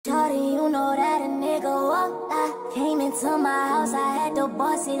know that a nigga won't lie. Came into my house, I had to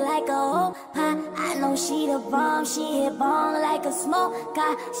boss it like a whole pie. I know she the bomb, she hit bong like a smoke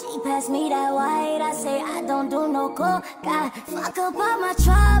guy. She passed me that white, I say I don't do no coke guy. Fuck up all my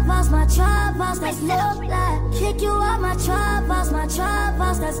trap house, that's no lie. Kick you out my trap house,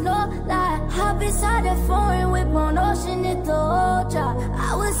 that's no lie. Hop inside the foreign whip on ocean, hit the whole drop.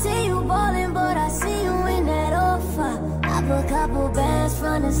 I would say you ballin', but I see you in that offer. Pop a couple bands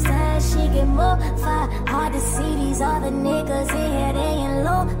from the side, she get more fire. Hard to see these other niggas in here, they in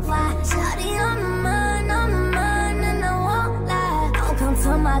low fire. Shawty on the mind, and I won't lie. Don't come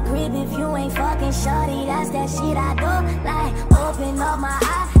to my crib if you ain't fucking shawty, that's that shit I don't like. Open up my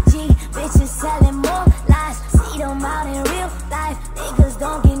IG, bitches selling more lies. See them out in real life, niggas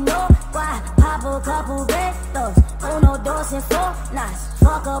don't get no why. Pop a couple bandos, uno, dos, and four nights.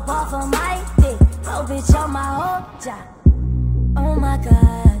 Fuck up off of my dick, yo bitch on my whole job. Oh my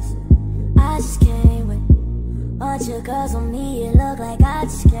gosh, I just came with bunch of girls on me, it look like I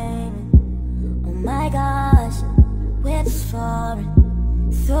just came in. Oh my gosh, whips foreign,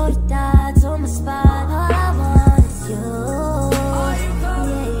 throw the dots on my spot. All I want is you.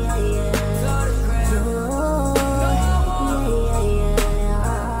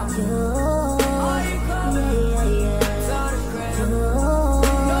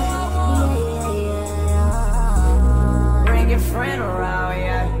 Friend around,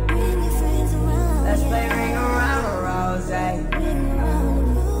 yeah. Let's play ring around the rose.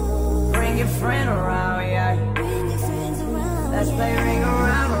 Bring your friend around, yeah. Let's play ring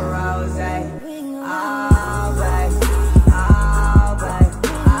around the rose. Oh, babe, oh, babe,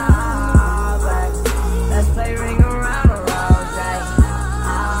 oh, babe. Let's play ring around the rose.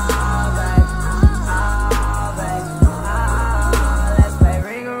 Oh, babe, oh, babe, oh, let's play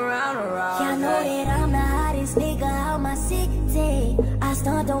ring around the rose. Y'all know that I'm the hottest nigga out my city. I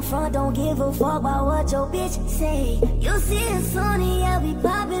stunt, don't front, don't give a fuck about what your bitch say. You see it's Sony, yeah, we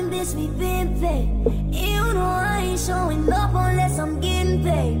poppin', bitch, we been paid. And you know I ain't showing up unless I'm getting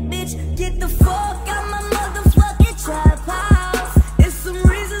paid. Bitch, get the fuck out my motherfucking trap house. There's some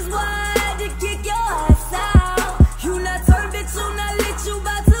reasons why I had to kick your ass out. You not turned, bitch, you not lit, you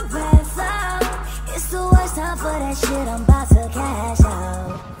bout to pass out. It's the worst time for that shit, I'm bout to cash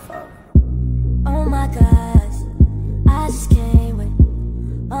out. Oh my gosh, I just came with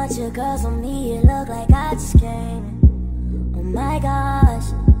bunch of girls on me, it look like I just came in. Oh my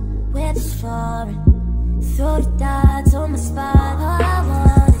gosh, whips foreign, throw the dots on my spot. All I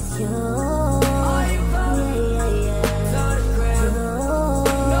want is you.